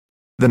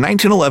The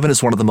 1911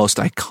 is one of the most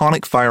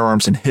iconic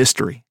firearms in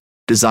history.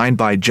 Designed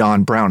by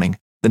John Browning,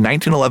 the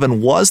 1911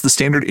 was the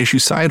standard issue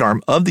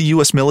sidearm of the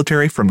U.S.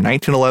 military from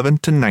 1911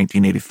 to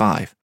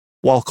 1985.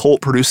 While Colt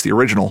produced the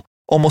original,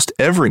 almost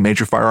every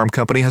major firearm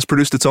company has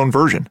produced its own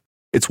version.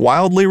 It's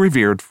wildly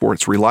revered for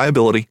its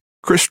reliability,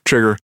 crisp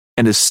trigger,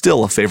 and is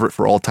still a favorite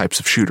for all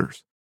types of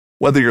shooters.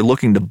 Whether you're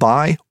looking to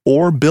buy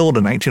or build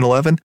a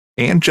 1911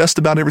 and just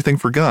about everything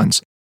for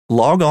guns,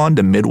 log on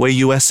to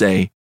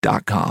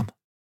MidwayUSA.com.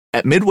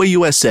 At Midway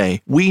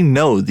USA, we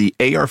know the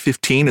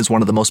AR-15 is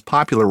one of the most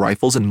popular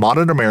rifles in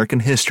modern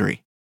American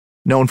history.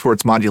 Known for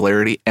its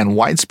modularity and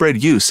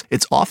widespread use,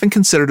 it's often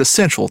considered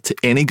essential to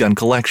any gun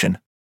collection.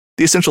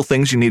 The essential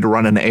things you need to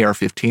run an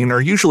AR-15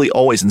 are usually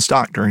always in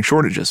stock during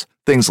shortages,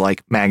 things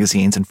like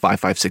magazines and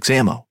 5.56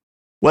 ammo.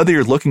 Whether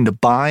you're looking to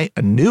buy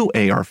a new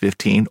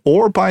AR-15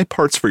 or buy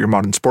parts for your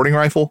modern sporting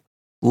rifle,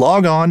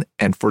 log on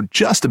and for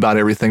just about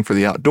everything for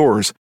the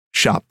outdoors,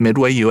 shop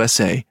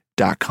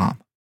MidwayUSA.com.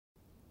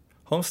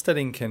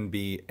 Homesteading can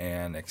be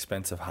an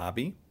expensive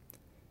hobby.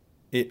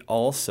 It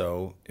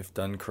also, if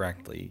done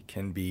correctly,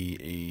 can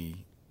be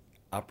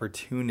an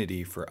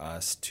opportunity for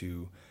us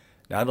to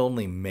not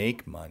only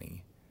make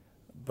money,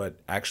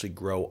 but actually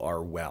grow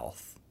our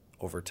wealth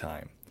over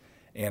time.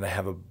 And I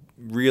have a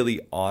really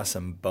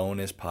awesome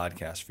bonus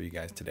podcast for you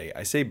guys today.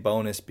 I say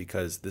bonus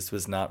because this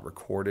was not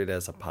recorded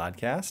as a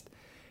podcast.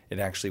 It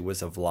actually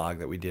was a vlog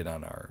that we did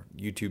on our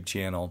YouTube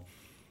channel.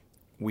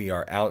 We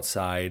are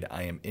outside.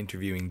 I am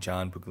interviewing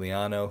John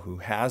Pugliano, who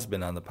has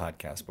been on the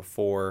podcast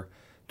before,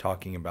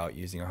 talking about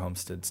using our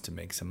homesteads to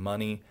make some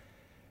money.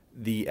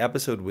 The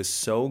episode was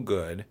so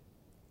good,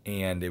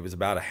 and it was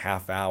about a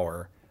half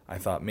hour. I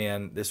thought,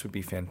 man, this would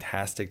be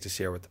fantastic to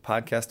share with the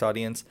podcast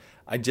audience.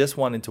 I just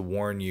wanted to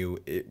warn you,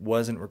 it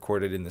wasn't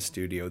recorded in the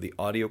studio. The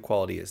audio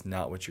quality is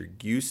not what you're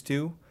used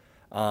to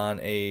on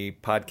a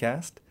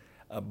podcast.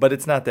 But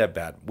it's not that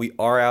bad. We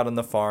are out on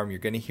the farm. You're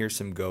going to hear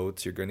some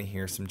goats. You're going to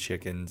hear some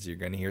chickens. You're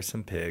going to hear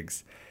some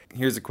pigs.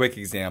 Here's a quick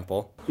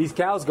example. These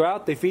cows go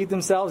out. They feed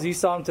themselves. You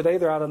saw them today.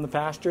 They're out on the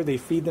pasture. They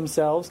feed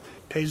themselves.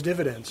 Pays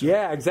dividends.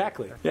 Yeah,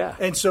 exactly. Yeah.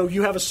 And so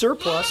you have a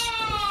surplus,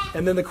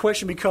 and then the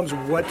question becomes,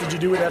 what did you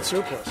do with that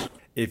surplus?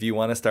 If you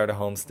want to start a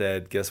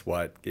homestead, guess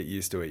what? Get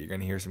used to it. You're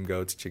going to hear some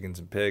goats, chickens,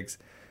 and pigs.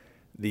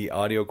 The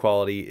audio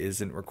quality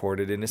isn't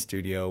recorded in a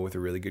studio with a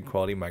really good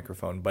quality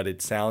microphone, but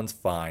it sounds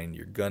fine.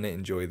 You're going to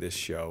enjoy this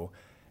show,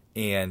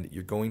 and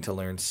you're going to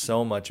learn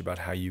so much about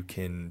how you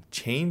can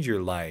change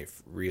your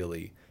life,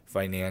 really,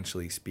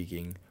 financially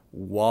speaking,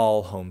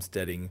 while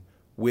homesteading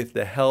with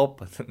the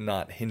help,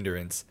 not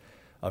hindrance,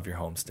 of your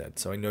homestead.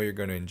 So I know you're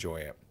going to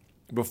enjoy it.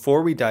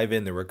 Before we dive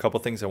in, there were a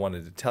couple things I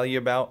wanted to tell you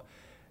about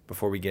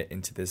before we get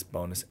into this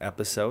bonus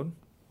episode.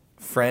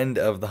 Friend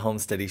of the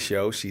Homesteady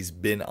Show, she's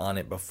been on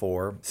it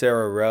before.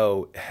 Sarah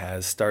Rowe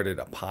has started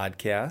a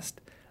podcast.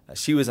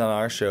 She was on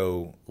our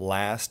show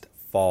last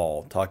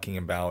fall talking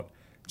about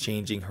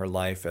changing her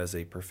life as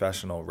a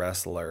professional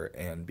wrestler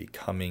and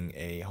becoming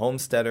a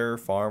homesteader,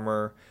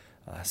 farmer,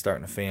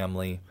 starting a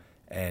family,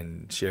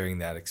 and sharing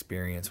that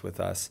experience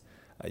with us.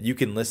 You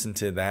can listen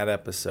to that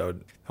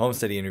episode,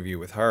 Homesteady interview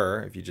with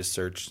her. If you just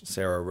search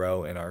Sarah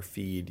Rowe in our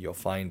feed, you'll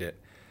find it.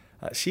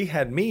 She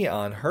had me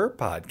on her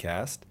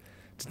podcast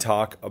to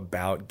talk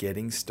about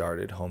getting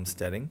started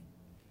homesteading.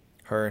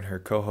 Her and her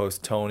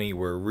co-host Tony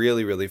were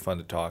really, really fun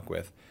to talk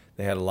with.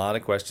 They had a lot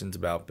of questions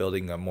about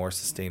building a more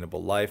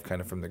sustainable life, kind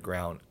of from the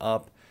ground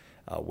up,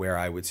 where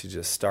I would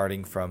suggest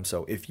starting from.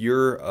 So if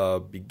you're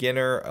a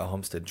beginner, a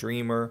homestead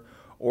dreamer,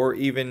 or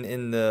even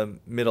in the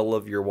middle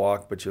of your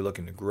walk, but you're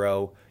looking to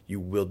grow,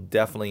 you will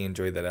definitely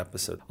enjoy that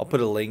episode. I'll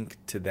put a link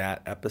to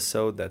that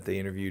episode that they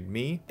interviewed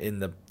me in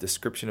the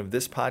description of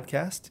this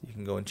podcast. You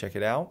can go and check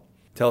it out.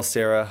 Tell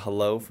Sarah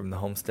hello from the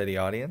Homesteady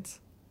audience.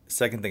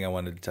 Second thing I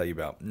wanted to tell you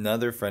about,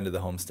 another friend of the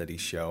Homesteady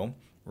Show,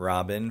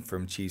 Robin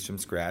from Cheese from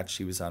Scratch.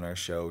 She was on our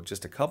show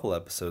just a couple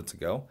episodes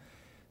ago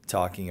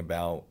talking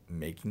about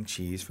making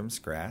cheese from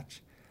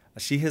scratch.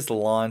 She has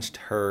launched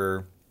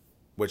her,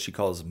 what she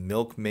calls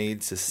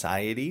Milkmaid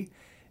Society.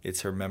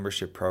 It's her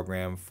membership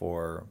program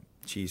for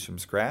Cheese from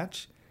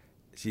Scratch.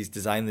 She's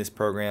designed this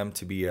program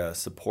to be a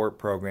support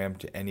program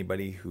to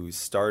anybody who's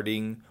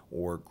starting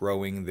or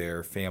growing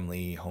their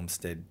family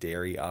homestead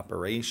dairy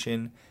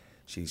operation.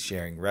 She's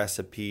sharing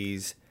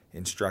recipes,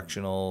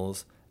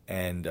 instructionals,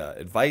 and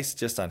advice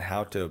just on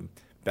how to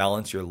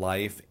balance your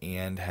life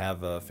and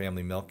have a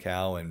family milk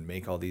cow and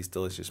make all these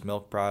delicious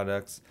milk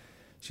products.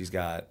 She's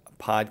got a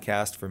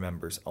podcast for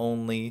members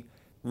only.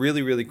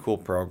 Really, really cool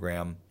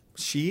program.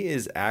 She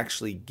is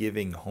actually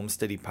giving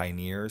Homesteady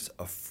Pioneers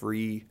a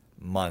free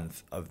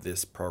month of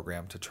this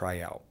program to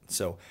try out.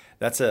 So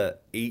that's a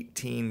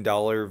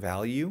 $18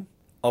 value.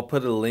 I'll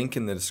put a link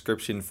in the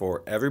description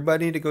for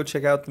everybody to go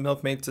check out the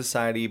Milkmaid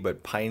Society,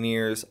 but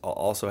Pioneers, I'll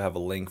also have a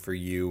link for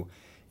you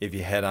if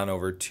you head on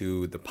over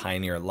to the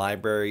Pioneer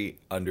Library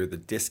under the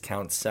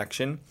discounts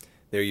section.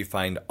 There you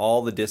find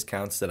all the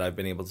discounts that I've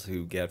been able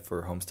to get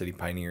for Homesteady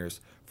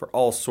Pioneers for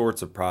all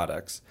sorts of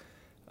products.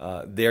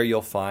 There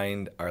you'll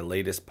find our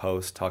latest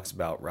post talks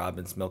about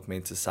Robin's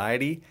Milkmaid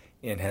Society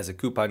and has a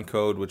coupon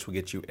code which will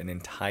get you an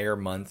entire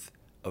month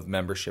of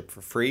membership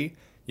for free.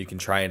 You can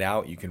try it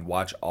out. You can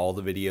watch all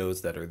the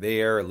videos that are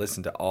there,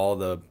 listen to all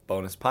the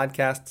bonus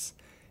podcasts.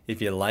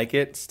 If you like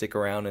it, stick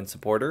around and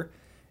support her.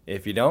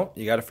 If you don't,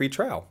 you got a free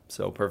trial.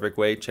 So perfect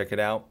way, check it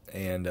out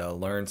and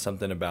learn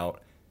something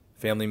about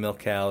family milk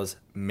cows,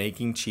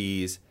 making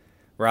cheese.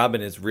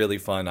 Robin is really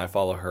fun. I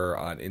follow her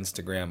on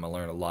Instagram. I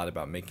learn a lot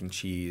about making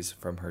cheese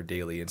from her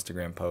daily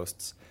Instagram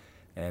posts.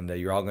 And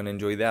you're all going to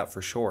enjoy that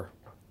for sure.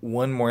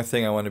 One more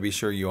thing I want to be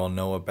sure you all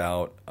know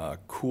about,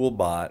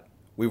 CoolBot.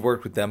 We've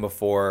worked with them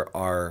before.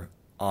 Our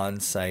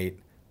on-site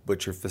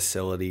butcher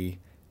facility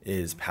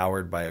is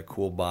powered by a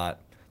CoolBot.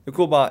 The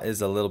CoolBot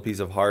is a little piece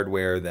of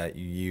hardware that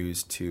you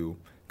use to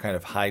kind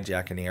of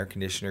hijack an air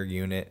conditioner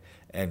unit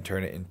and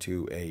turn it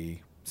into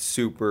a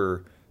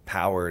super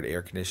powered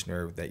air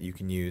conditioner that you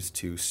can use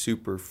to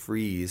super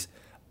freeze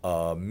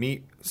a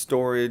meat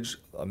storage,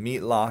 a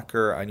meat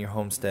locker on your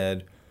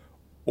homestead,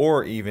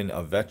 or even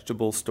a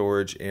vegetable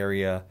storage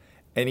area,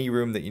 any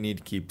room that you need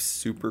to keep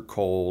super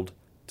cold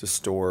to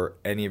store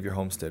any of your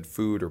homestead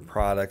food or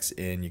products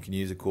in, you can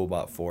use a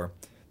CoolBot for.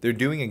 They're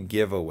doing a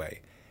giveaway,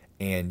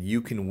 and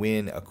you can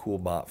win a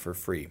CoolBot for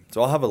free.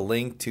 So I'll have a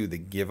link to the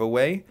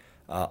giveaway.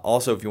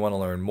 Also, if you want to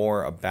learn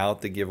more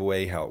about the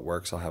giveaway, how it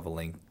works, I'll have a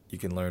link. You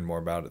can learn more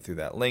about it through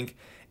that link.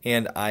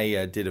 And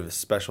I did a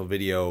special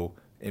video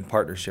in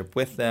partnership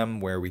with them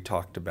where we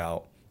talked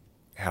about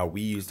how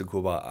we use the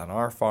CoolBot on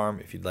our farm.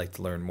 If you'd like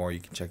to learn more, you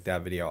can check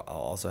that video. I'll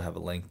also have a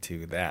link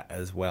to that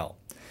as well.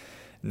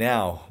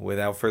 Now,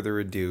 without further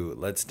ado,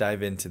 let's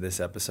dive into this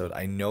episode.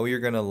 I know you're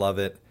going to love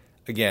it.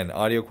 Again,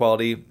 audio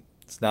quality,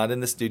 it's not in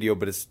the studio,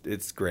 but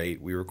it's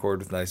great. We record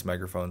with nice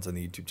microphones on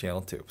the YouTube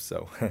channel too,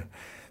 so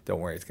don't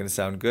worry, it's going to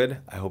sound good.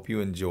 I hope you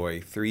enjoy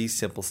 3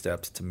 simple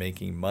steps to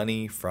making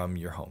money from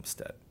your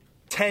homestead.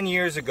 10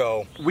 years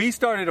ago, we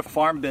started a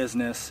farm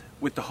business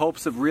with the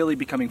hopes of really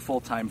becoming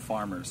full-time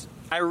farmers.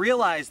 I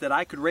realized that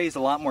I could raise a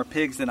lot more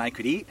pigs than I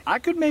could eat. I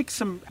could make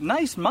some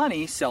nice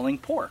money selling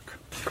pork.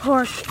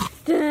 Pork.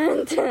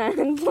 Dun,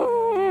 dun,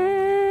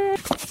 dun.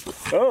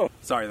 Oh,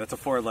 sorry, that's a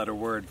 4-letter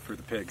word for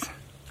the pigs.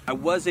 I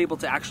was able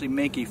to actually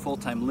make a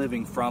full-time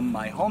living from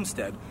my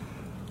homestead,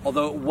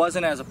 although it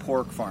wasn't as a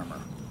pork farmer.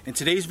 In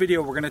today's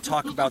video, we're going to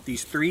talk about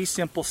these 3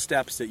 simple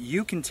steps that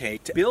you can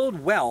take to build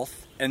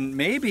wealth and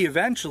maybe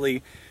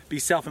eventually be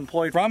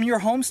self-employed from your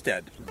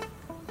homestead.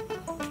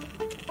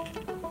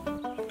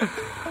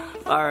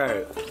 All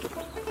right,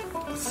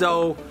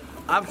 so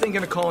I'm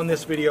thinking of calling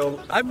this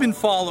video, I've been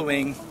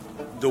following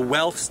the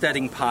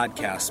Wealthsteading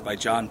podcast by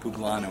John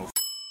Puglano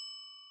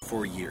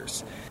for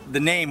years. The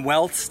name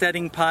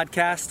Wealthsteading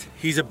Podcast,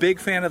 he's a big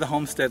fan of the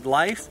homestead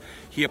life.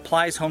 He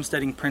applies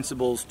homesteading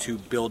principles to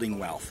building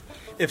wealth.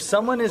 If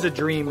someone is a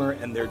dreamer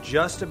and they're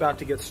just about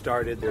to get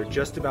started, they're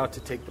just about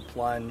to take the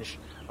plunge,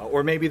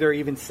 or maybe they're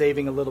even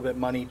saving a little bit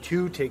money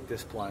to take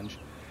this plunge,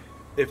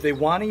 if they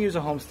want to use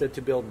a homestead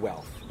to build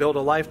wealth, build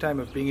a lifetime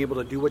of being able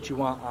to do what you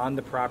want on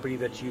the property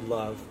that you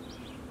love,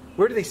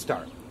 where do they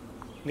start?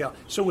 Yeah,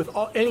 so with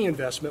any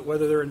investment,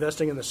 whether they're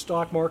investing in the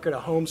stock market, a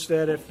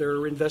homestead, if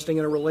they're investing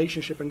in a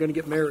relationship and going to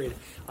get married,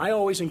 I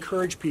always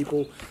encourage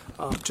people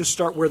to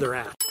start where they're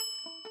at.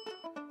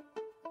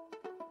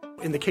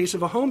 In the case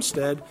of a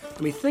homestead,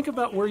 I mean, think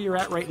about where you're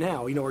at right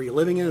now. You know, are you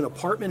living in an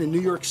apartment in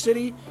New York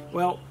City?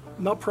 Well,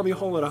 not probably a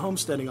whole lot of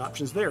homesteading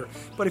options there.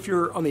 But if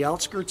you're on the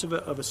outskirts of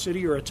a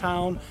city or a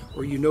town,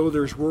 or you know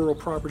there's rural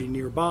property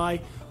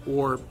nearby,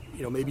 or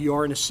you know maybe you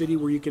are in a city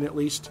where you can at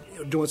least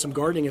doing some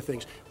gardening and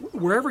things,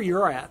 wherever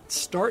you're at,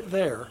 start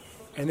there,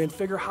 and then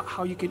figure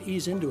how you can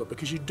ease into it,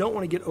 because you don't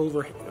want to get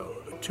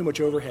too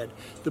much overhead.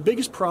 The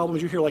biggest problem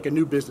is you hear like a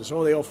new business,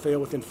 oh, they all fail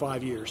within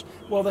 5 years.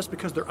 Well, that's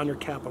because they're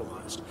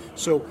undercapitalized.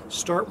 So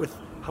start with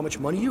how much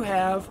money you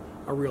have,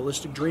 a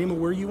realistic dream of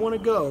where you want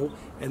to go,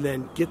 and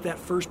then get that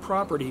first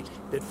property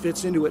that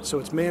fits into it so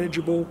it's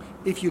manageable.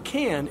 If you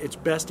can, it's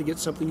best to get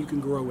something you can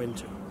grow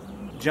into.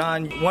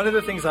 John, one of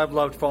the things I've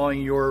loved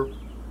following your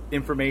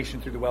information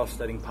through the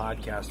Wealthsteading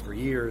podcast for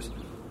years,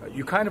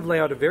 you kind of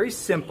lay out a very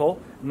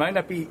simple, it might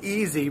not be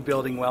easy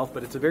building wealth,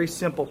 but it's a very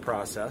simple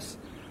process,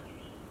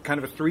 kind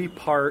of a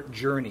 3-part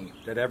journey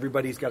that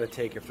everybody's got to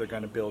take if they're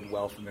going to build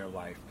wealth in their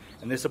life.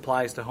 And this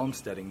applies to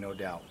homesteading, no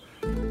doubt.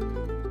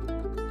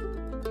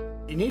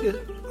 You need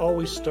to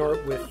always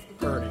start with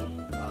earning.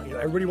 You know,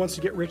 everybody wants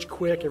to get rich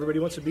quick. Everybody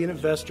wants to be an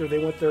investor. They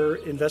want their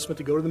investment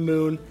to go to the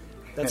moon.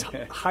 That's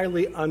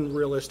highly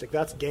unrealistic.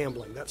 That's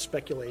gambling. That's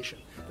speculation.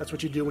 That's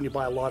what you do when you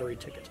buy a lottery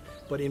ticket.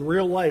 But in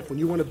real life, when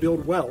you want to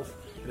build wealth,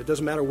 and it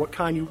doesn't matter what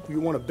kind you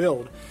want to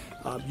build,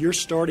 you're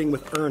starting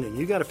with earning.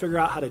 You got to figure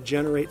out how to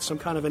generate some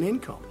kind of an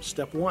income.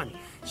 Step 1.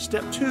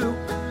 Step 2,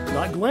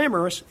 not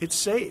glamorous, it's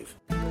save.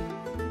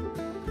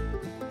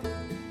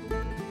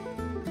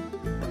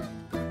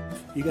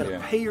 You got to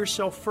pay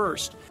yourself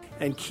first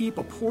and keep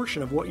a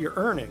portion of what you're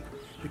earning,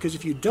 because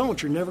if you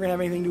don't, you're never going to have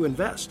anything to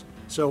invest.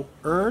 So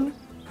earn,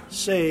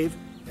 save,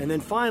 and then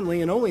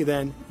finally, and only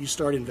then, you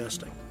start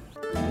investing.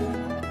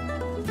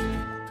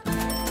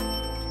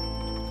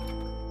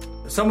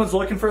 someone's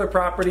looking for the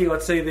property.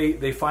 Let's say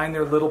they find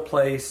their little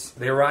place.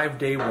 They arrive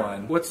day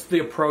one. What's the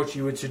approach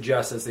you would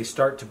suggest as they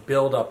start to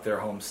build up their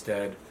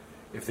homestead?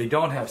 If they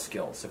don't have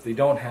skills, if they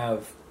don't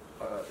have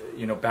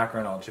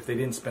background knowledge, if they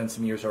didn't spend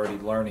some years already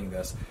learning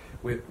this,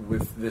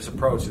 with this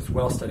approach, this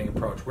well-studying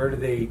approach, where do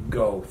they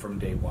go from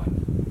day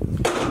one?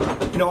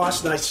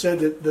 Austin, I said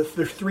that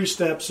the 3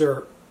 steps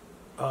are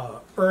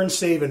earn,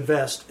 save,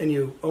 invest, and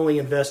you only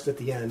invest at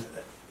the end.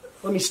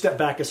 Let me step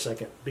back a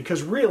second,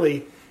 because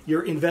really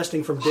you're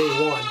investing from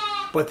day one,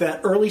 but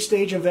that early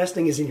stage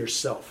investing is in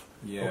yourself.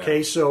 Yeah.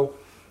 Okay, so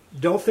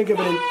don't think of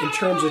it in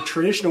terms of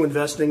traditional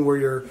investing where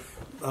you're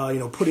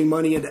putting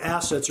money into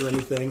assets or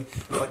anything,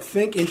 but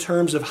think in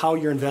terms of how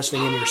you're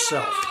investing in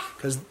yourself,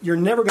 because you're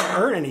never going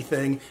to earn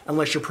anything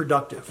unless you're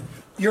productive.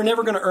 You're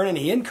never going to earn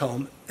any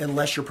income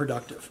unless you're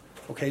productive.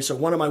 Okay, so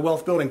one of my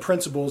wealth building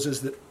principles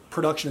is that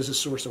production is a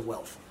source of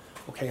wealth.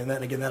 Okay, and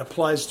then again, that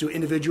applies to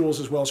individuals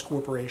as well as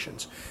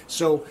corporations.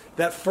 So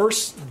that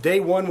first day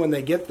one when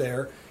they get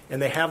there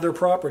and they have their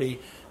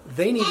property,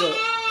 they need to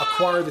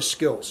acquire the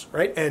skills,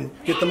 right? And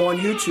get them on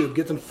YouTube,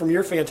 get them from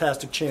your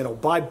fantastic channel,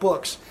 buy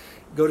books,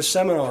 go to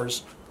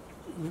seminars,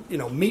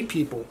 meet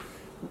people.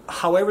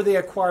 However they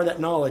acquire that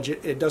knowledge,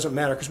 it doesn't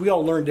matter, because we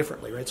all learn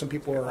differently, right? Some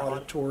people are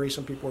auditory,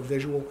 some people are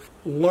visual.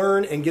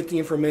 Learn and get the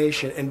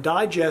information and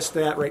digest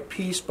that, right,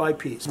 piece by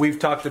piece. We've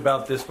talked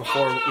about this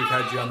before. We've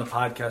had you on the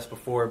podcast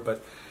before,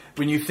 but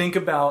when you think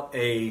about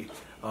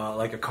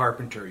like a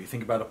carpenter, you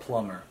think about a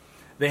plumber,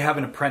 they have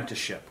an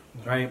apprenticeship,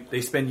 right? They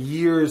spend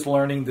years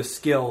learning the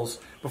skills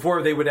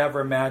before they would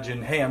ever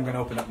imagine, hey, I'm going to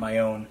open up my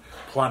own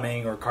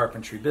plumbing or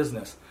carpentry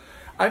business.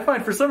 I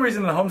find for some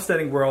reason in the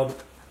homesteading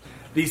world,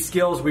 these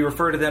skills, we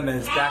refer to them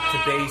as back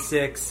to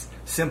basics,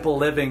 simple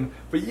living.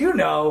 But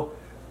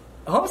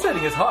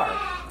homesteading is hard.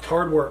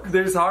 Hard work.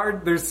 There's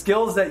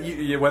skills that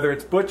you whether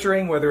it's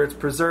butchering, whether it's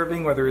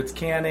preserving, whether it's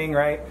canning,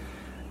 right?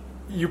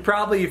 You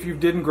probably, if you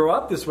didn't grow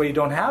up this way, you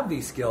don't have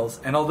these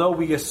skills. And although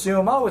we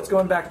assume, it's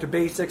going back to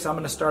basics, I'm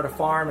going to start a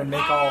farm and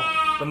make all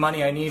the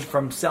money I need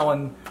from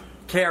selling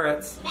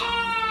carrots,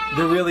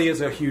 there really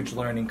is a huge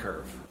learning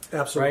curve.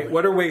 Absolutely. Right?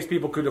 What are ways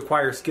people could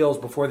acquire skills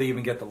before they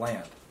even get the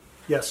land?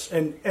 Yes,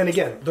 and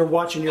again, they're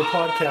watching your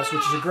podcast,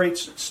 which is a great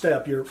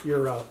step, your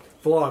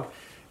vlog.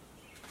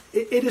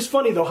 It is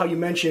funny, though, how you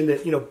mentioned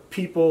that,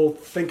 people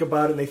think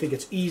about it and they think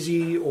it's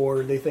easy,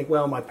 or they think,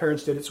 well, my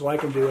parents did it, so I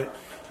can do it.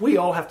 We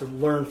all have to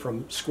learn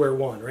from square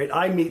one, right?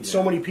 I meet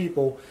so many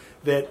people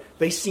that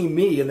they see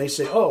me and they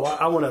say,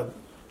 I want to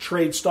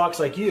trade stocks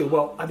like you.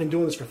 Well, I've been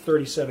doing this for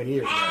 37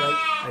 years,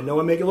 right? I know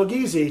I make it look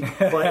easy,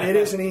 but it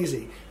isn't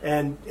easy.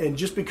 And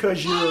just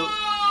because you're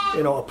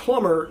a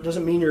plumber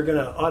doesn't mean you're going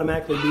to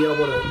automatically be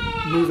able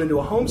to move into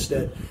a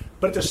homestead.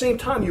 But at the same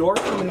time, you are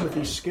coming in with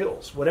these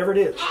skills, whatever it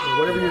is,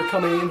 whatever you're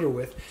coming in here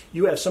with,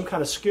 you have some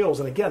kind of skills.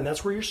 And again,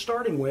 that's where you're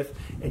starting with,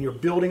 and you're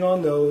building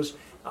on those.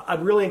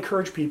 I'd really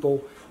encourage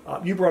people.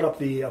 You brought up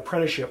the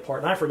apprenticeship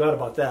part, and I forgot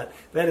about that.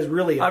 That is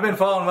really... I've been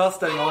following well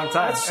studying a long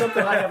time. That's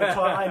something I haven't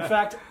taught. In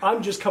fact,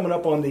 I'm just coming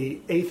up on the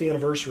 8th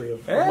anniversary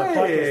of my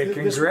podcast.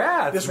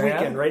 Congrats, this man.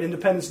 Weekend, right?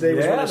 Independence Day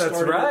was when I started.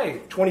 That's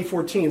right.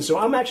 2014. So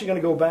I'm actually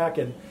going to go back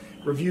and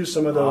review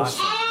some of those,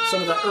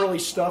 some of that early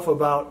stuff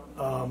about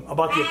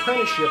the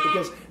apprenticeship,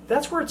 because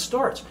that's where it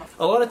starts.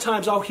 A lot of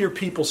times I'll hear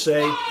people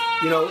say,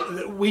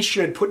 we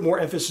should put more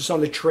emphasis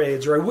on the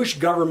trades, or I wish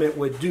government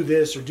would do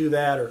this or do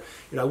that, or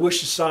I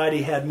wish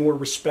society had more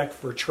respect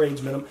for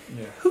tradesmen.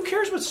 Yeah. Who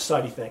cares what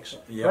society thinks,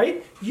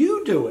 right?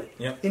 You do it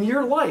in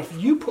your life.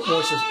 You put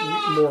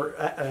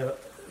more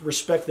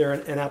respect there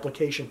and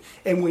application,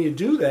 and when you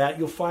do that,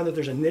 you'll find that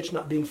there's a niche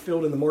not being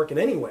filled in the market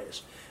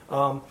anyways.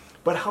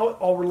 But how it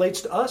all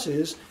relates to us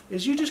is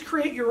you just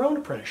create your own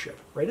apprenticeship,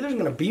 right? There's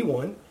going to be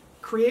one.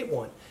 Create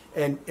one,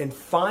 and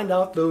find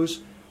out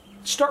those.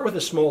 Start with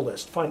a small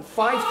list. Find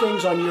 5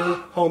 things on your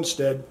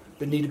homestead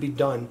that need to be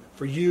done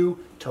for you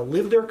to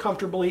live there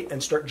comfortably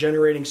and start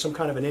generating some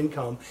kind of an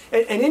income.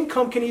 And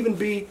income can even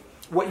be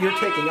what you're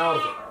taking out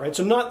of it,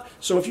 right?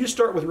 So if you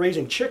start with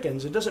raising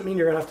chickens, it doesn't mean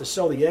you're going to have to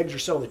sell the eggs or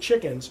sell the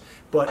chickens,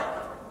 but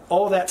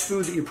all that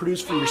food that you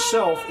produce for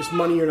yourself is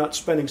money you're not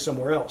spending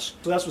somewhere else.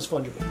 So that's what's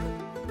fungible.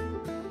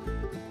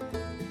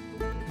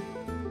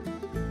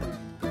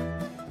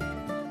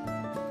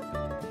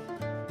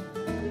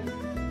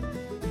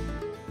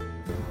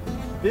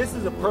 This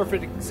is a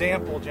perfect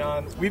example,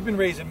 John. We've been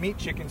raising meat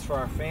chickens for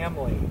our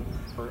family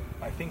for,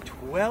 I think,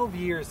 12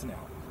 years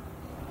now.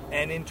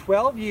 And in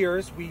 12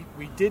 years, we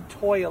did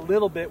toy a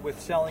little bit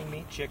with selling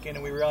meat chicken,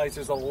 and we realized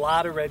there's a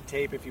lot of red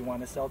tape if you want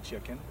to sell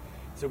chicken.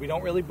 So we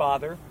don't really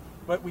bother.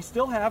 But we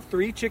still have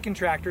 3 chicken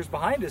tractors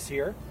behind us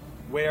here,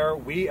 where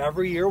we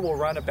every year will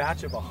run a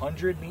batch of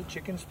 100 meat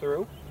chickens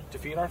through to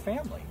feed our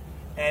family.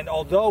 And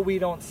although we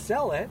don't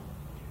sell it,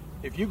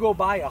 if you go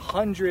buy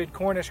 100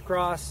 Cornish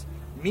cross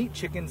meat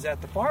chickens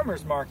at the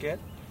farmer's market,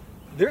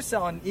 they're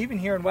selling even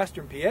here in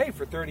Western PA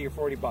for 30 or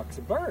 40 bucks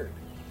a bird.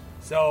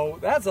 So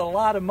that's a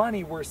lot of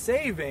money we're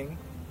saving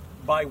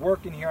by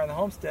working here on the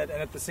homestead,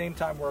 and at the same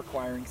time we're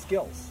acquiring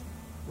skills.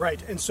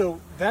 Right, and so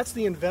that's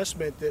the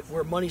investment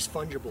where money's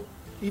fungible.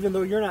 even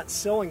though you're not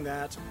selling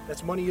that,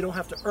 that's money you don't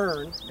have to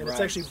earn, and it's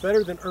Right. actually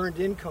better than earned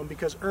income,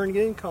 because earned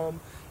income,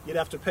 you'd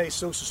have to pay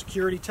Social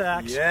Security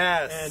tax,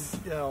 Yes.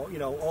 and you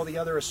know all the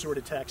other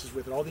assorted taxes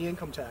with it, all the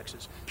income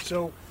taxes.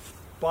 So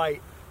by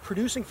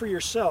producing for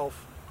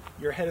yourself,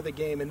 you're ahead of the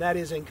game, and that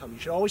is income. You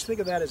should always think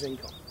of that as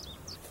income.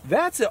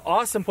 That's an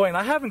awesome point.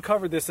 I haven't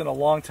covered this in a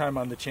long time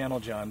on the channel,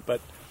 John,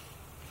 but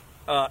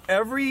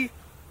every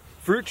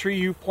fruit tree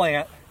you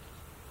plant,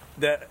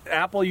 the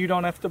apple you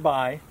don't have to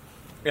buy,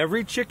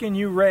 every chicken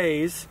you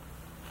raise,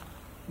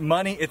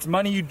 it's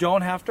money you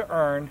don't have to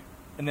earn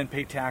and then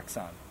pay tax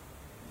on.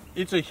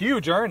 It's a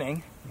huge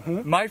earning.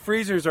 My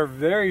freezers are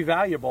very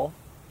valuable,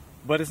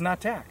 but it's not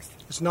taxed.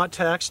 It's not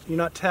taxed. You're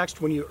not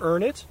taxed when you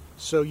earn it,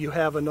 so you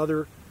have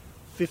another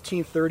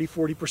 15, 30,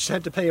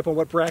 40% to pay up on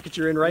what bracket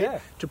you're in, right? Yeah.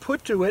 To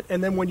put to it,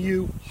 and then when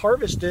you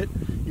harvest it,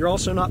 you're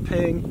also not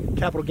paying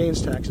capital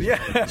gains taxes.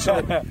 Yeah.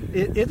 So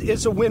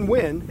it's a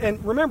win-win.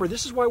 And remember,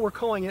 this is why we're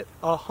calling it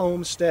a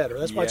homestead, or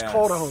that's why it's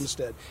called a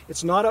homestead.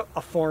 It's not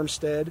a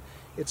farmstead.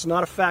 It's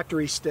not a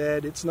factory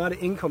stead. It's not an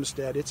income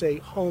stead. It's a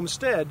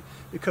homestead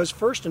because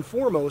first and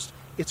foremost,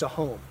 it's a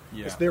home.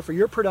 Yeah. It's there for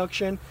your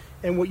production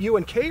and what you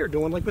and Kay are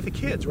doing, like with the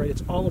kids, right?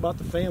 It's all about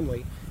the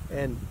family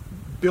and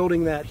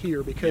building that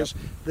here because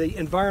the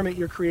environment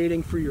you're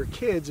creating for your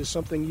kids is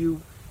something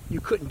you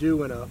couldn't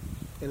do in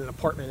an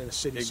apartment in a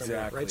city somewhere,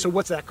 Exactly. right? So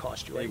what's that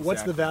cost you, right?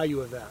 What's the Exactly. value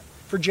of that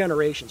for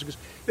generations? Because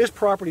this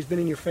property's been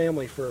in your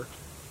family for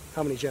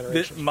how many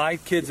generations? My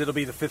kids, it'll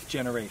be the 5th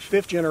generation.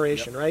 Fifth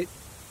generation, right?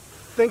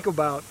 Think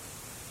about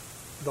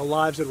the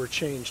lives that were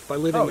changed by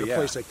living in a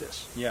place like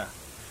this. Yeah.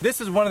 This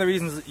is one of the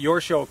reasons that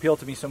your show appealed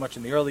to me so much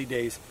in the early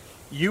days.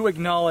 You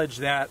acknowledge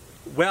that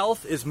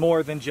wealth is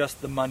more than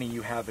just the money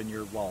you have in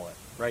your wallet,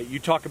 right? You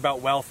talk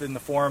about wealth in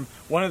the form,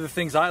 one of the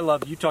things I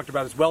love you talked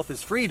about is wealth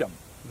is freedom.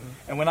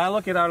 And when I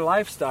look at our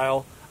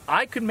lifestyle,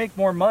 I could make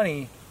more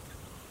money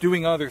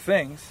doing other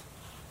things,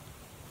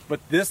 but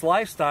this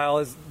lifestyle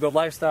is the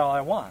lifestyle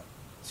I want.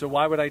 So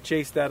why would I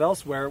chase that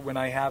elsewhere when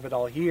I have it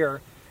all here?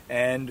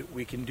 And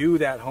we can do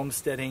that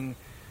homesteading,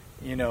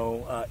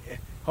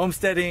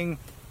 homesteading,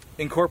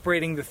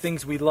 incorporating the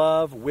things we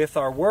love with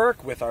our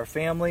work, with our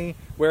family,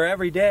 where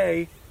every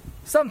day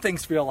some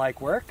things feel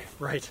like work.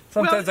 Right.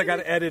 Sometimes I got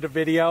to edit a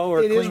video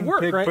or it clean is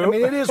work, pig right? poop. I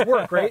mean, it is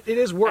work, right? It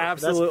is work.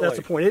 Absolutely. That's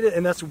the point.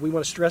 And that's we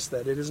want to stress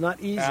that it is not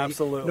easy.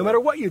 Absolutely. No matter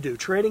what you do,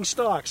 trading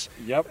stocks,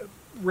 Yep.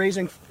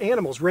 raising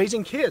animals,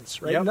 raising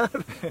kids, right?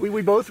 Yep.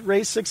 We both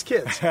raise 6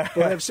 kids.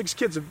 We have 6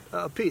 kids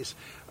apiece.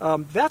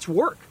 That's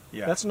work.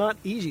 Yeah. That's not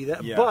easy.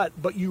 Yeah.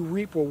 But you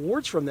reap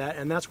rewards from that,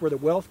 and that's where the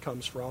wealth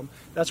comes from.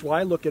 That's why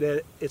I look at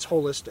it. It's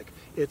holistic.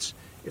 It's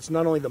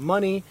not only the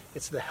money.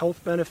 It's the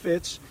health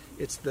benefits.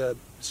 It's the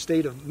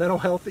state of mental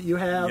health that you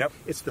have. Yep.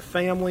 It's the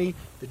family,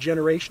 the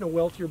generational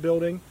wealth you're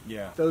building.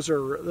 Yeah. Those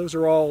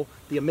are all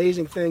the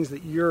amazing things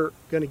that you're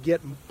going to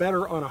get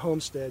better on a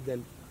homestead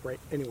than right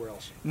anywhere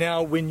else.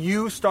 Now, when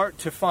you start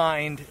to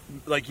find,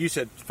 like you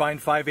said, find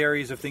 5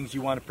 areas of things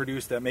you want to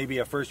produce that maybe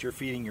at first you're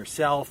feeding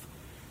yourself,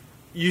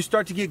 you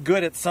start to get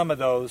good at some of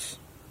those,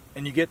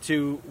 and you get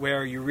to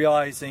where you're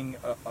realizing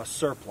a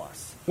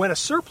surplus. When a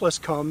surplus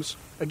comes,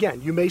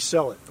 again, you may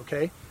sell it,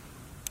 okay?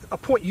 A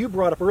point you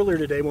brought up earlier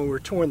today when we were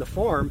touring the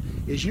farm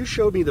is you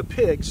showed me the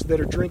pigs that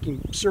are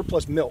drinking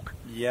surplus milk.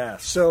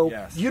 Yes. So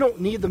yes. you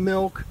don't need the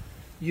milk,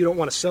 you don't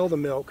want to sell the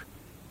milk,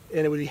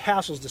 and it would be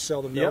hassles to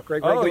sell the milk, Yep.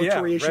 right? Oh,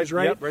 Regulatory yeah. issues, Red-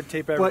 right? yep, red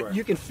tape everywhere. But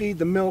you can feed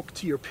the milk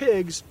to your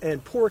pigs,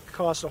 and pork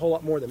costs a whole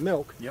lot more than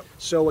milk. Yep.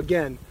 So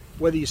again,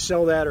 whether you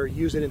sell that or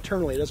use it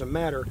internally, it doesn't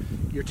matter.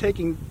 You're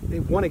taking,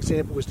 one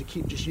example was to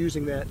keep just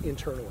using that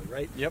internally,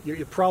 right? Yep.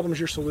 Your problem is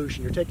your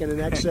solution. You're taking an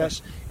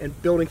excess and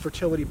building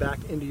fertility back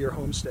into your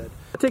homestead.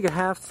 Take a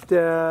half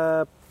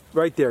step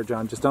right there,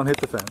 John. Just don't hit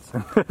the fence.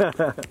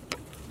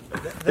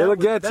 It'll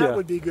get That you.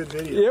 would be good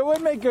video. It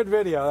would make good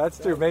video. That's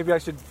true. Maybe I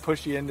should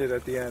push you into it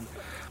at the end.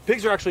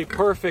 Pigs are actually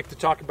perfect to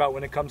talk about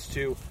when it comes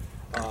to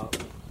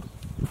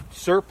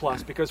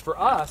surplus, because for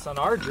us on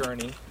our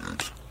journey,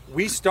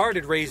 we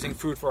started raising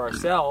food for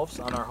ourselves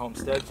on our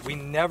homestead. We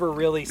never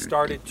really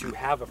started to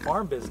have a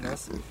farm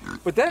business.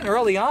 But then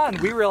early on,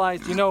 we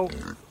realized,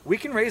 we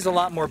can raise a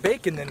lot more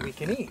bacon than we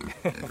can eat.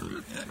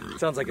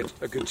 Sounds like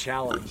a good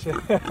challenge.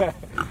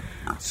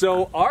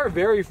 So our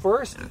very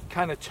first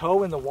kind of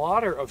toe in the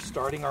water of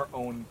starting our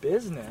own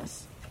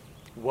business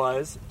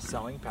was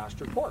selling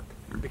pastured pork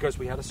because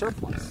we had a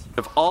surplus.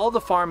 Of all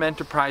the farm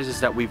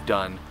enterprises that we've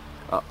done,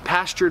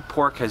 pastured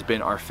pork has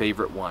been our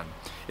favorite one.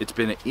 It's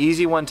been an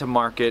easy one to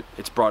market,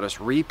 it's brought us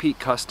repeat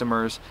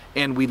customers,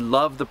 and we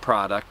love the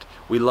product.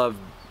 We love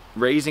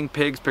raising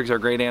pigs. Pigs are a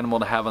great animal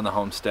to have on the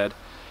homestead.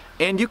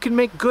 And you can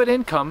make good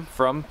income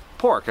from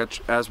pork,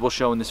 as we'll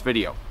show in this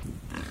video.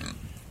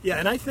 Yeah,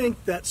 and I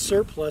think that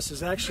surplus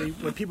is actually,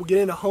 when people get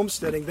into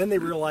homesteading, then they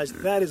realize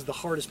that is the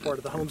hardest part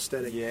of the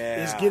homesteading,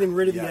 is getting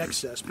rid of the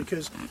excess,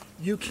 because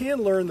you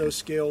can learn those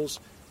skills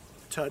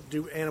to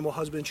do animal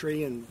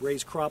husbandry and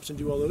raise crops and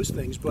do all those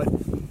things, but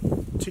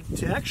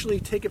to actually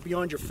take it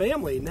beyond your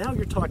family, now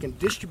you're talking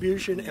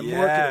distribution and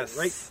marketing,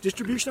 right?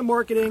 Distribution and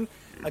marketing,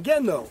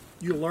 Again, though,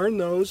 you learn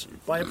those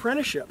by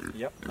apprenticeship.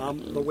 Yep.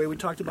 The way we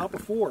talked about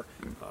before.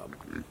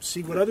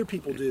 See what other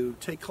people do.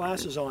 Take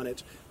classes on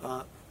it.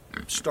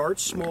 Start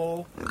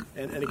small,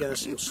 and again,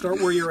 start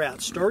where you're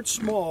at. Start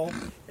small,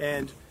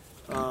 and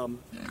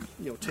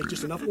take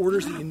just enough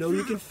orders that you know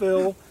you can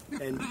fill,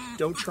 and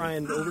don't try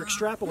and over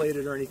extrapolate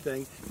it or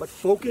anything, but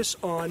focus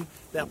on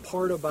that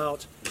part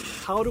about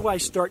how do I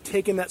start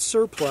taking that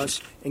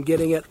surplus and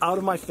getting it out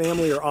of my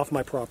family or off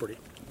my property.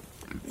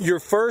 Your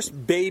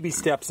first baby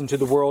steps into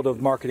the world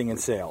of marketing and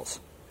sales.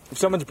 If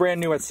someone's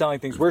brand new at selling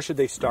things, where should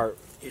they start?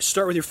 You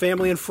start with your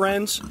family and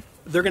friends.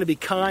 They're going to be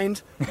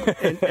kind,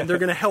 and they're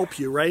going to help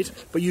you, right?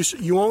 But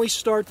you only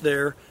start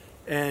there.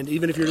 And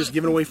even if you're just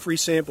giving away free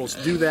samples,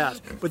 do that.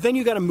 But then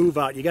you got to move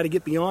out. You got to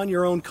get beyond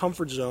your own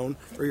comfort zone,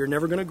 or you're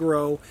never going to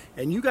grow.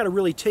 And you got to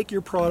really take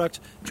your product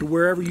to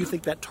wherever you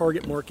think that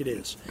target market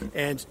is.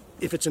 And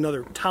if it's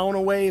another town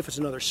away, if it's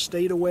another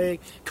state away,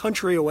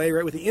 country away,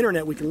 right? With the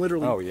internet, we can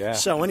literally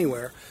sell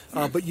anywhere.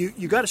 But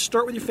you got to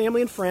start with your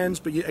family and friends.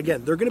 But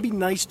again, they're going to be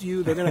nice to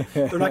you. They're not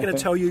going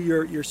to tell you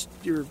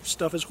your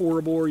stuff is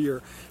horrible or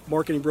your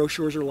marketing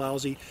brochures are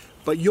lousy.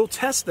 But you'll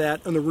test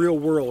that in the real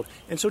world.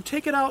 And so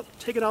take it out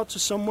to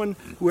someone,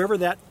 whoever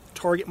that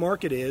target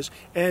market is.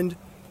 And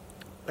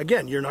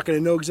again, you're not going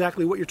to know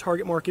exactly what your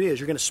target market is.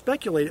 You're going to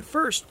speculate at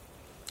first.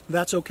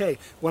 That's okay.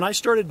 When I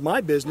started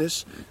my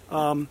business,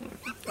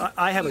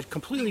 I have a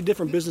completely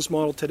different business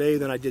model today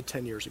than I did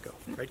 10 years ago.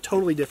 Right?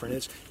 Totally different.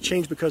 It's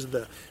changed because of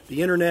the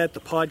internet, the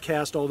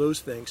podcast, all those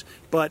things.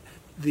 But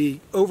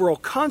the overall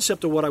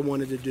concept of what I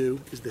wanted to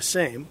do is the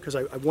same, because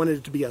I wanted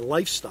it to be a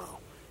lifestyle.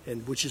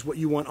 And which is what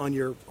you want on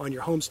your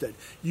homestead.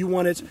 You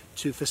want it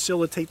to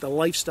facilitate the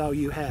lifestyle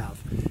you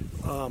have.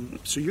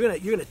 So you're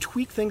gonna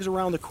tweak things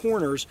around the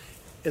corners,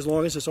 as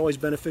long as it's always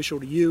beneficial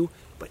to you.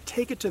 But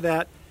take it to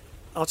that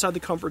outside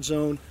the comfort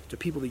zone, to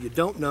people that you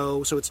don't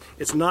know. So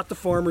it's not the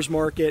farmer's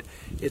market.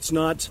 It's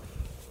not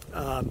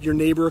your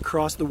neighbor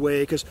across the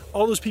way, because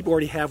all those people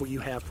already have what you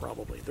have.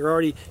 Probably they're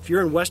already. If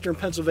you're in Western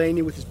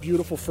Pennsylvania with this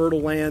beautiful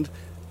fertile land,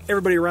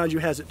 everybody around you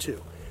has it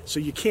too. So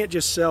you can't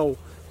just sell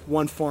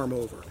one farm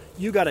over.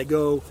 You got to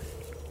go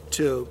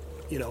to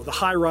the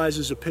high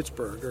rises of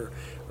Pittsburgh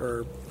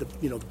or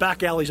the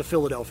back alleys of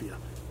Philadelphia.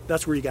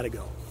 That's where you got to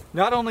go.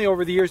 Not only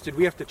over the years did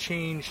we have to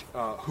change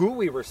who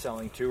we were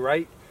selling to,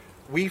 right?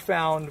 We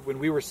found when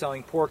we were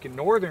selling pork in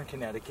northern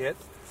Connecticut,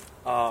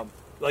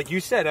 like you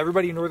said,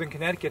 everybody in northern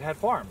Connecticut had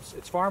farms.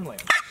 It's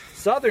farmland.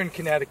 Southern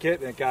Connecticut,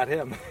 and it got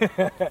him.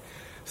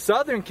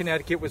 Southern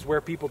Connecticut was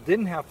where people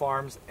didn't have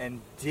farms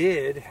and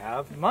did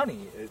have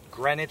money.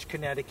 Greenwich,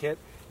 Connecticut,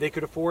 they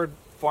could afford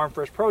farm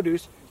fresh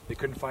produce. They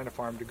couldn't find a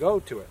farm to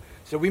go to it.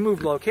 So we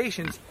moved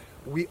locations.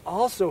 We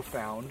also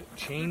found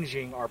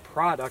changing our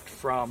product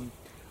from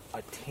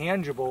a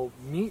tangible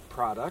meat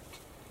product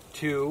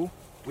to,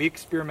 we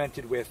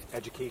experimented with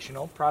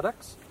educational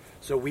products.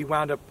 So we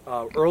wound up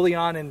early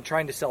on in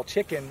trying to sell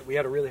chicken, we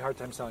had a really hard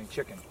time selling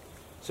chicken.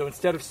 So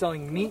instead of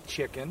selling meat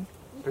chicken,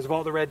 because of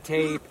all the red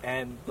tape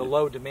and the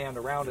low demand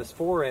around us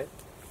for it,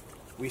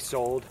 we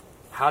sold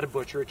how to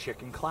butcher a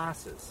chicken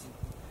classes.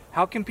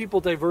 How can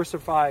people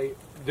diversify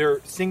their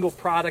single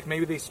product?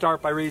 Maybe they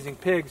start by raising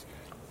pigs.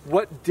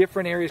 What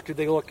different areas could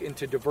they look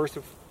into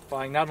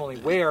diversifying, not only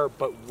where,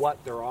 but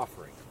what they're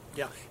offering?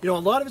 Yeah, a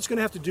lot of it's going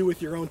to have to do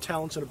with your own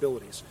talents and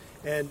abilities.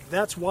 And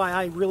that's why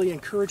I really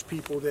encourage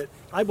people that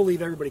I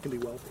believe everybody can be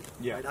wealthy.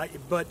 Yeah. Right?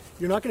 But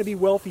you're not going to be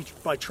wealthy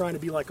by trying to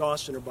be like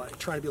Austin or by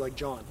trying to be like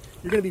John.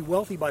 You're going to be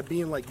wealthy by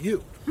being like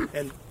you.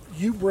 And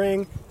you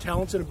bring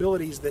talents and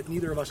abilities that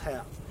neither of us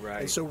have.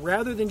 Right. And so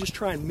rather than just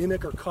try and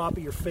mimic or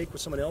copy or fake what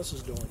someone else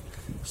is doing,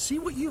 see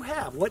what you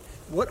have. What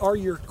are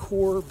your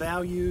core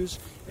values,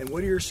 and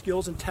what are your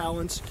skills and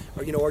talents?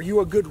 Or, are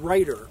you a good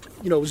writer?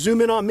 Zoom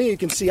in on me, you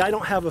can see I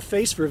don't have a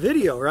face for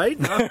video, right?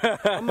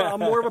 I'm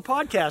more of a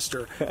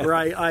podcaster, where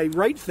I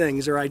write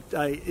things or I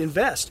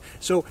invest.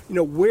 So,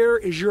 where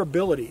is your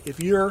ability?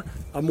 If you're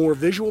a more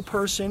visual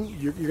person,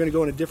 you're going to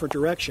go in a different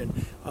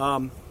direction.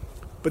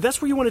 But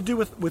that's what you want to do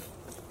with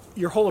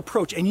your whole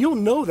approach, and you'll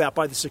know that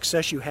by the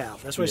success you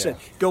have. That's why I said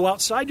go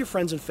outside your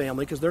friends and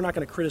family, because they're not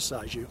going to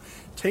criticize you.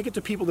 Take it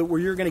to people where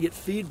you're going to get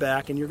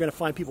feedback, and you're going to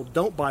find people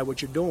don't buy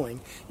what you're doing.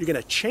 You're going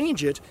to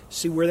change it,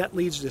 see where that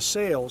leads to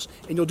sales,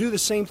 and you'll do the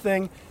same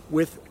thing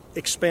with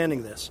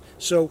expanding this.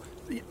 So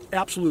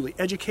absolutely,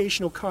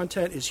 educational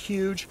content is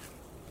huge.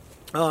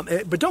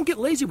 But don't get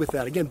lazy with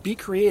that. Again, be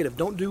creative.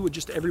 Don't do what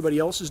just everybody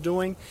else is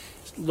doing.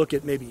 Look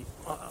at maybe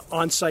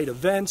on-site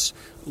events.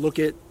 Look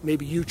at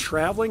maybe you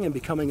traveling and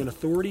becoming an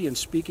authority and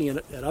speaking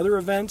at other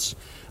events.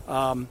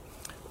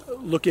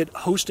 Look at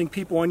hosting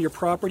people on your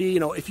property.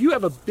 If you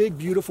have a big,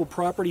 beautiful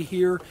property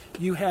here,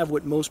 you have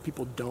what most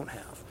people don't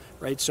have,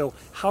 right? So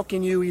how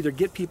can you either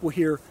get people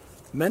here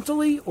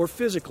mentally or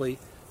physically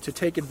to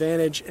take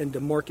advantage and to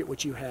market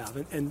what you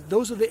have? And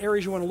those are the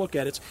areas you want to look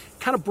at. It's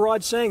kind of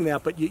broad saying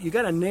that, but you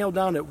got to nail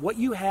down at what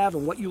you have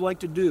and what you like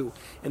to do.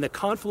 And the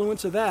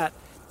confluence of that,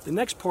 the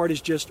next part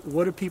is just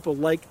what do people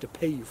like to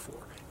pay you for?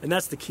 And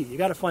that's the key. You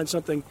got to find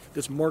something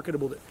that's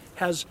marketable, that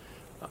has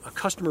a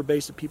customer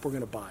base that people are going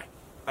to buy.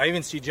 I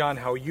even see, John,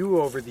 how you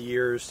over the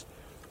years,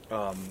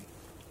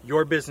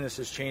 your business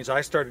has changed.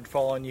 I started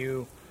following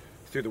you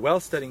through the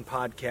Wealth Studying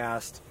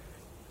podcast.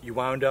 You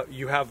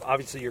have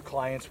obviously your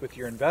clients with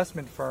your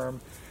investment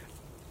firm.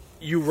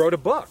 You wrote a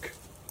book.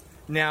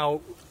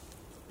 Now,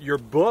 your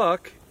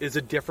book is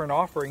a different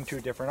offering to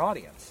a different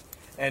audience.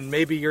 And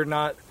maybe you're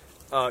not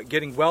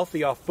getting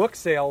wealthy off book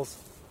sales,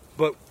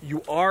 but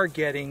you are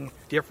getting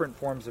different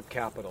forms of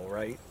capital,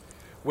 right?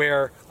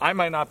 Where I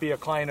might not be a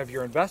client of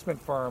your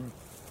investment firm.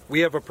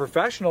 We have a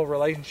professional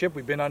relationship.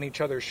 We've been on each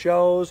other's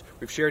shows.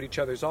 We've shared each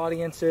other's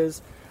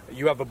audiences.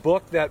 You have a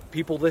book that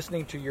people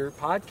listening to your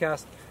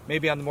podcast,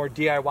 maybe on the more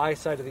DIY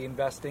side of the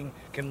investing,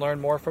 can learn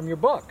more from your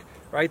book,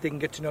 right? They can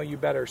get to know you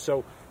better.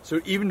 So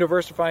even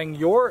diversifying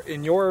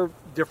in your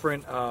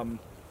different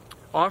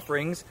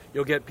offerings,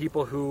 you'll get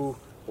people who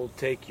will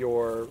take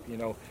your,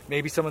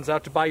 maybe someone's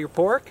out to buy your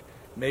pork,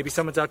 maybe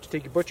someone's out to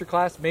take your butcher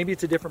class, maybe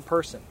it's a different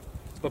person.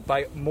 But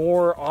by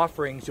more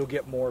offerings, you'll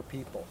get more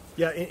people.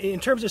 Yeah, in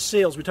terms of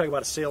sales, we talk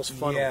about a sales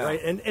funnel, right?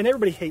 And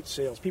everybody hates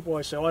sales. People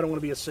always say, oh, I don't want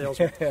to be a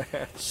salesman.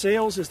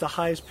 Sales is the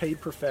highest paid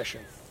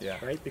profession,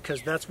 right?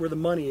 Because that's where the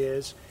money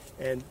is,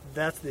 and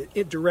that's the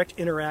direct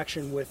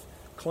interaction with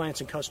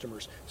clients and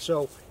customers.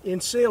 So in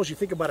sales, you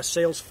think about a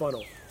sales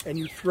funnel, and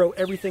you throw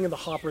everything in the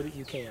hopper that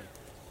you can.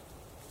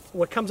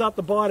 What comes out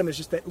the bottom is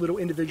just that little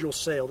individual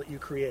sale that you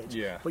create.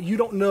 Yeah. But you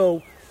don't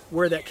know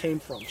where that came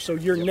from. So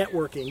you're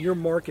networking, you're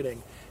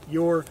marketing,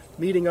 you're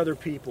meeting other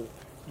people,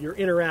 you're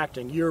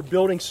interacting, you're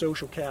building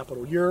social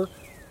capital, you're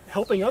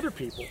helping other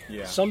people.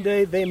 Yeah.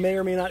 Someday they may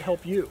or may not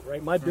help you,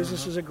 right? My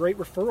business is a great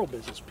referral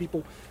business.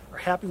 People are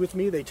happy with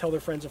me, they tell their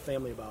friends and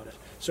family about it.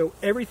 So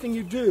everything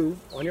you do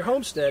on your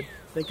homestead,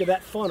 think of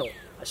that funnel.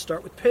 I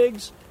start with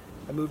pigs,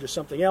 I move to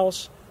something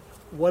else.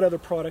 What other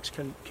products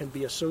can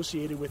be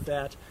associated with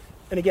that?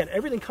 And again,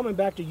 everything coming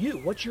back to you.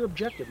 What's your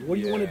objective? What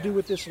do you want to do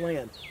with this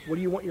land? What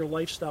do you want your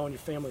lifestyle and your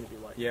family to be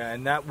like? Yeah,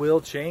 and that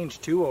will change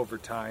too over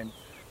time.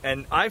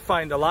 And I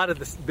find a lot of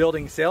the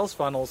building sales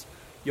funnels,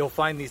 you'll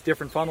find these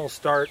different funnels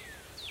start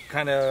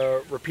kind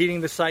of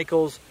repeating the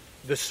cycles.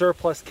 The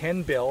surplus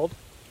can build,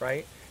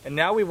 right? And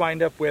now we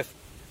wind up with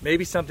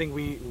maybe something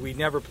we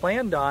never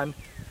planned on,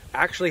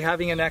 actually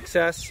having an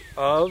excess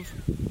of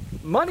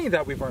money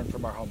that we've earned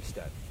from our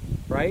homestead,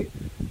 right?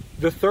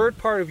 The third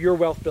part of your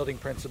wealth building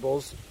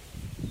principles,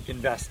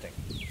 investing.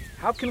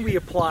 How can we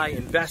apply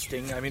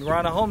investing? I mean, we're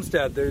on a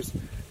homestead. There's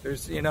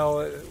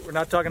we're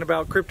not talking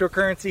about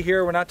cryptocurrency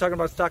here. We're not talking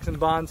about stocks and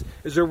bonds.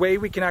 Is there a way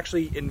we can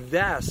actually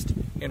invest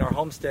in our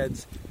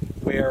homesteads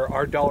where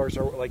our dollars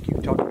are, like you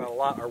talked about a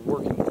lot, are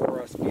working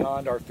for us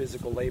beyond our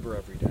physical labor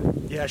every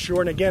day? Yeah,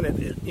 sure. And again,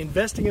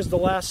 investing is the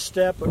last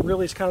step, but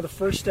really it's kind of the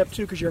first step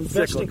too, because you're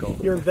investing.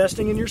 Cyclical. You're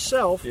investing in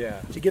yourself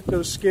to get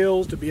those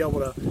skills, to be able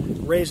to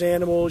raise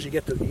animals. You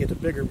get the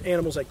bigger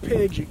animals like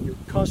pigs. You're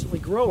constantly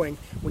growing.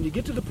 When you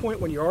get to the point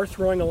when you are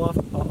throwing off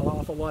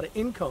a lot of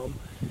income,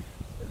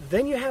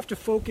 then you have to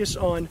focus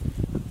on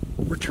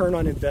return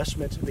on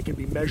investment that can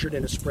be measured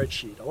in a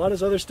spreadsheet. A lot of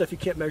this other stuff you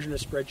can't measure in a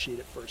spreadsheet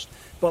at first.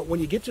 But when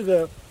you get to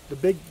the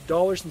big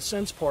dollars and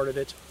cents part of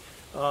it,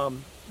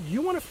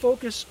 you want to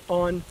focus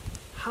on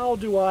how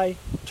do I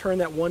turn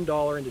that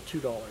 $1 into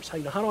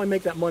 $2? How do I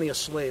make that money a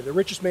slave? The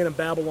Richest Man in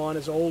Babylon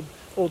is an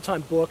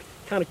old-time book,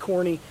 kind of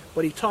corny,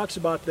 but he talks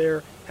about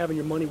there having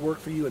your money work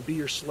for you and be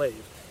your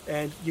slave.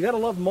 And you got to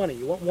love money.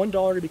 You want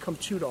 $1 to become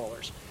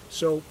 $2.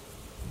 So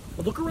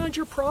look around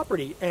your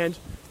property, and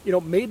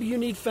maybe you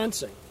need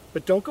fencing,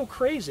 but don't go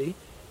crazy.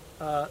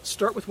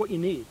 Start with what you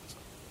need.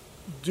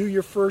 Do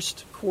your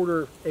first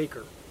quarter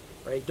acre,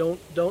 right?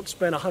 Don't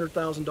spend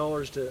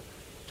 $100,000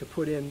 to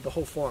put in the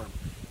whole farm.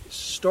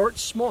 Start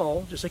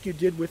small, just like you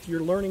did with your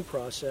learning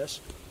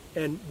process,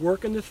 and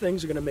work on the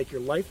things that are going to make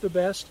your life the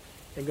best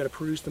and going to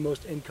produce the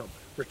most income.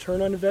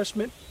 Return on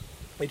investment.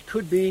 It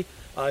could be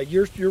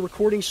your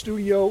recording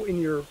studio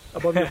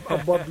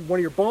above one of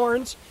your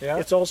barns. Yeah.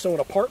 It's also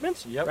an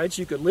apartment, right?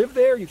 So you could live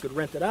there, you could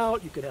rent it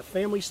out, you could have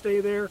family stay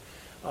there.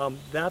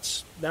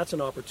 That's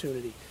an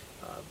opportunity.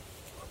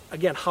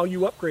 Again, how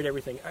you upgrade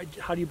everything.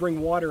 How do you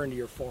bring water into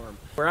your farm?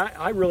 Where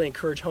I really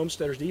encourage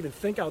homesteaders to even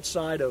think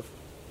outside of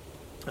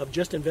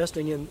just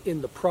investing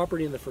in the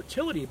property and the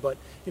fertility, but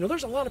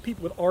there's a lot of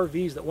people with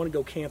RVs that want to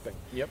go camping.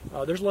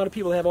 There's a lot of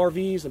people that have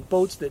RVs and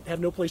boats that have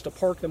no place to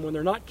park them when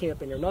they're not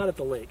camping or not at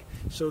the lake,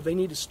 so they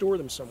need to store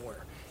them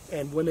somewhere.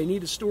 And when they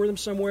need to store them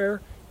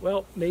somewhere,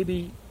 well,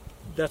 maybe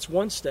that's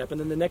one step, and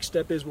then the next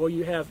step is, well,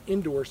 you have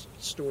indoor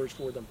storage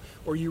for them,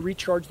 or you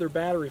recharge their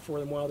battery for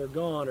them while they're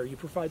gone, or you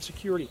provide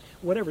security,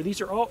 whatever. These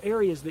are all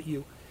areas that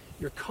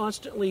you're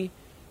constantly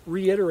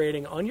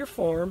reiterating on your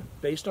farm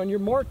based on your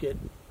market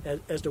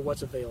as to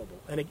what's available.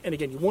 And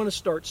again, you want to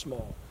start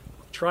small.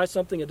 Try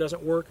something, it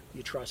doesn't work,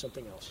 you try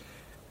something else.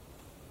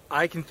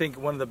 I can think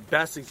one of the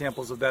best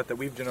examples of that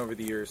we've done over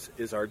the years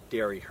is our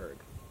dairy herd.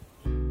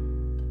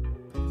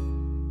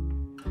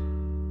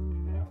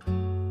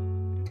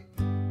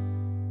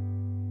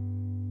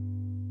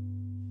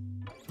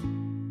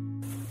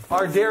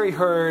 Our dairy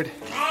herd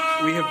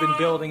we have been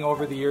building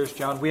over the years,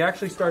 John. We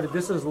actually started,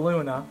 this is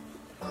Luna.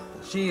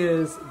 She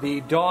is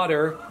the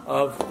daughter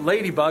of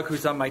Ladybug,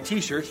 who's on my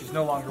t-shirt. She's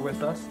no longer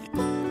with us.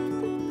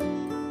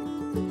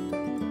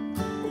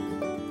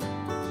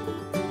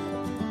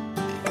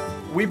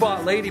 We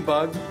bought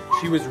Ladybug.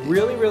 She was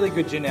really, really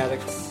good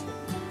genetics.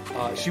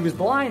 She was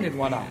blind in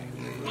one eye.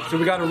 So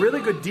we got a really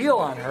good deal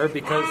on her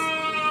because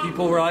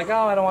people were like,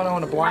 oh, I don't want to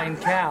own a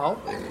blind cow.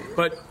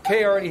 But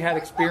Kay already had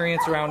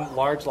experience around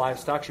large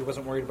livestock. She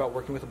wasn't worried about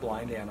working with a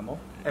blind animal.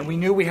 And we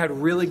knew we had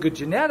really good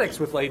genetics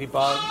with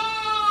Ladybug,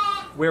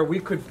 where we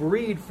could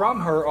breed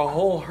from her a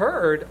whole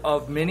herd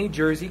of mini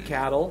Jersey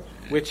cattle,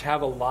 which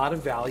have a lot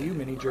of value.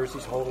 Mini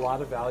Jerseys hold a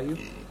lot of value.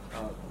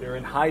 They're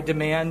in high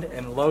demand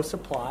and low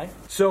supply.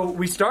 So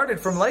we started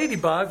from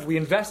Ladybug. We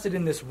invested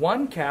in this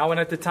one cow, and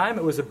at the time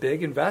it was a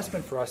big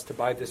investment for us to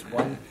buy this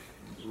one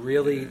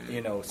really,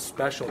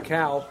 special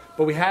cow.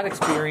 But we had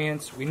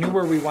experience. We knew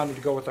where we wanted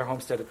to go with our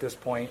homestead at this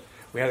point.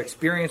 We had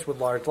experience with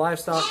large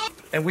livestock,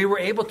 and we were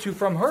able to,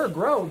 from her,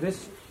 grow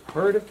this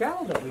herd of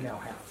cattle that we now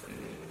have.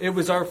 It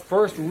was our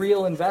first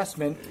real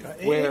investment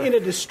in a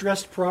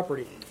distressed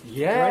property.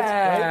 Yeah,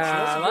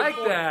 right? I like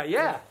that,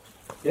 yeah.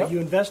 Yep. You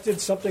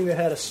invested something that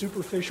had a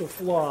superficial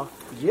flaw.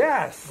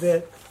 Yes.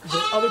 That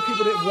other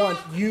people didn't want.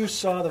 You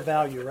saw the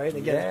value, right?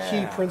 And again, the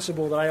key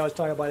principle that I always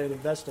talk about in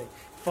investing: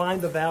 find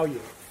the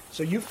value.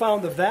 So you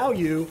found the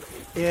value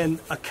in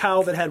a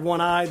cow that had one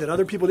eye that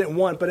other people didn't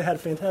want, but it had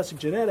fantastic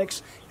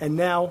genetics, and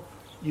now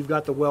you've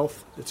got the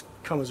wealth that's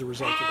come as a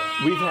result of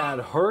that. We've had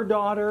her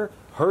daughter.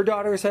 Her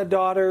daughters had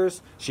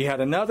daughters. She had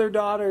another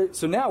daughter.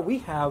 So now we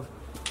have,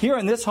 here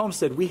in this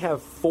homestead, we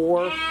have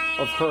 4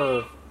 of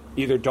her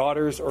either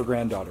daughters or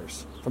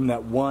granddaughters from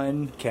that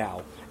one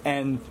cow.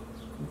 And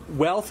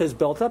wealth has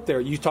built up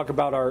there. You talk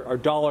about our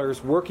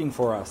dollars working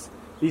for us.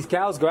 These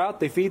cows go out,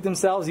 they feed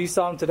themselves. You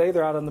saw them today.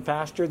 They're out on the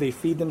pasture. They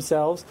feed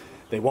themselves.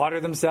 They water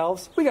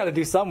themselves. We got to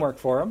do some work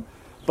for them.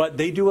 But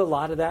they do a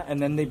lot of that, and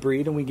then they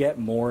breed, and we get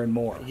more and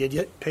more.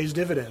 It pays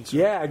dividends.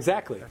 Yeah,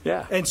 exactly.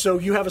 Yeah. And so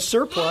you have a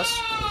surplus,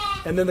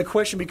 and then the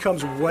question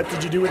becomes, what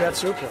did you do with that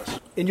surplus?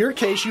 In your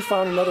case, you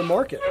found another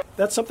market.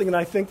 That's something that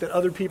I think that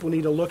other people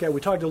need to look at. We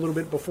talked a little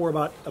bit before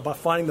about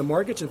finding the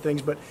markets and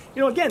things, but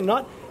again,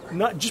 not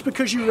just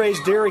because you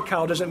raise dairy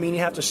cow doesn't mean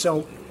you have to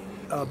sell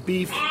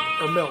beef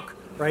or milk,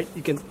 right?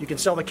 You can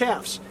sell the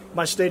calves.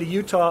 My state of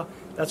Utah,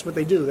 that's what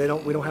they do.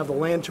 We don't have the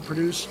land to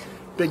produce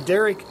big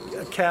dairy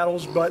cattle,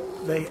 but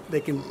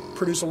they can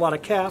produce a lot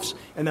of calves,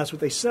 and that's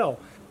what they sell.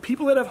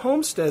 People that have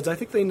homesteads, I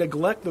think they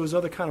neglect those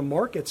other kind of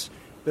markets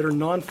that are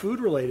non-food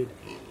related.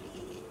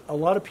 A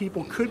lot of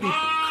people could be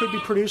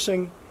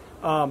producing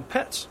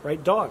pets,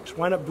 right? Dogs.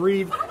 Why not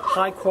breed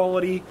high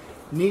quality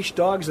niche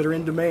dogs that are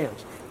in demand?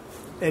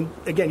 And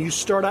again, you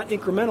start out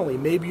incrementally.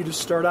 Maybe you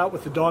just start out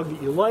with the dog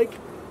that you like.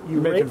 You're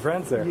making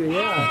friends there.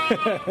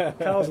 Yeah,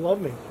 cows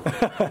love me.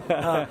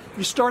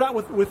 You start out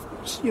with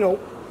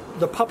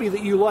the puppy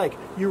that you like.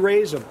 You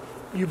raise them.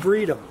 You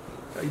breed them.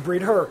 You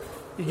breed her.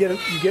 You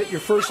get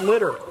your first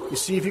litter. You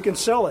see if you can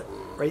sell it,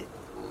 right?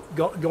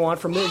 Go on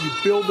from there. You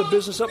build the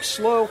business up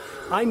slow.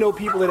 I know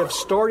people that have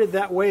started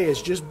that way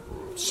as just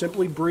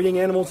simply breeding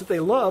animals that they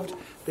loved.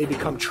 They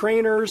become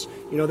trainers.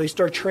 They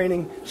start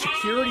training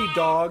security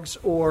dogs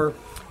or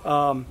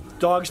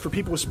dogs for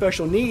people with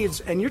special needs.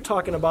 And you're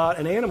talking about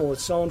an animal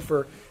that's selling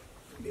for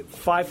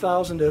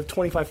 $5,000 to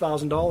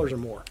 $25,000 or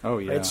more. Oh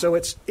yeah. Right? So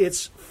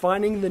it's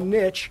finding the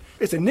niche.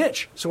 It's a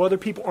niche, so other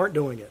people aren't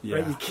doing it. Yeah.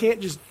 Right? You can't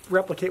just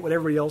replicate what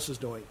everybody else is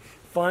doing.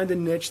 Find a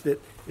niche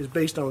that is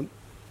based on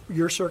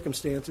your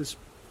circumstances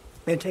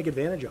and take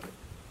advantage of it.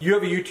 You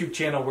have a YouTube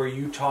channel where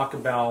you talk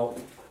about...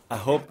 I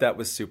hope that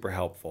was super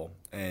helpful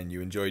and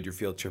you enjoyed your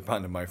field trip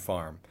onto my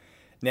farm.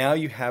 Now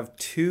you have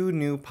 2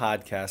 new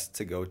podcasts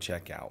to go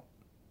check out.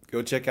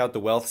 Go check out the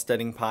Wealth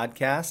Steading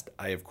Podcast.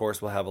 I, of course,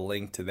 will have a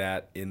link to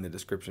that in the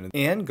description.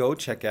 And go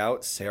check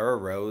out Sarah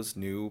Rowe's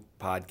new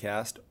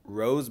podcast,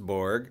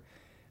 Roseborg.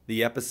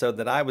 The episode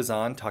that I was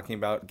on talking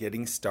about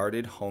getting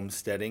started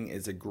homesteading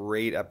is a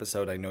great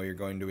episode I know you're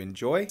going to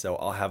enjoy. So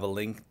I'll have a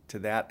link to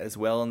that as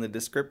well in the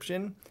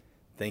description.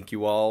 Thank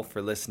you all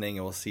for listening,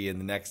 and we'll see you in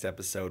the next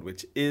episode,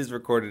 which is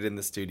recorded in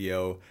the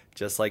studio,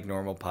 just like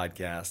normal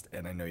podcast.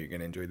 And I know you're going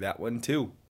to enjoy that one too.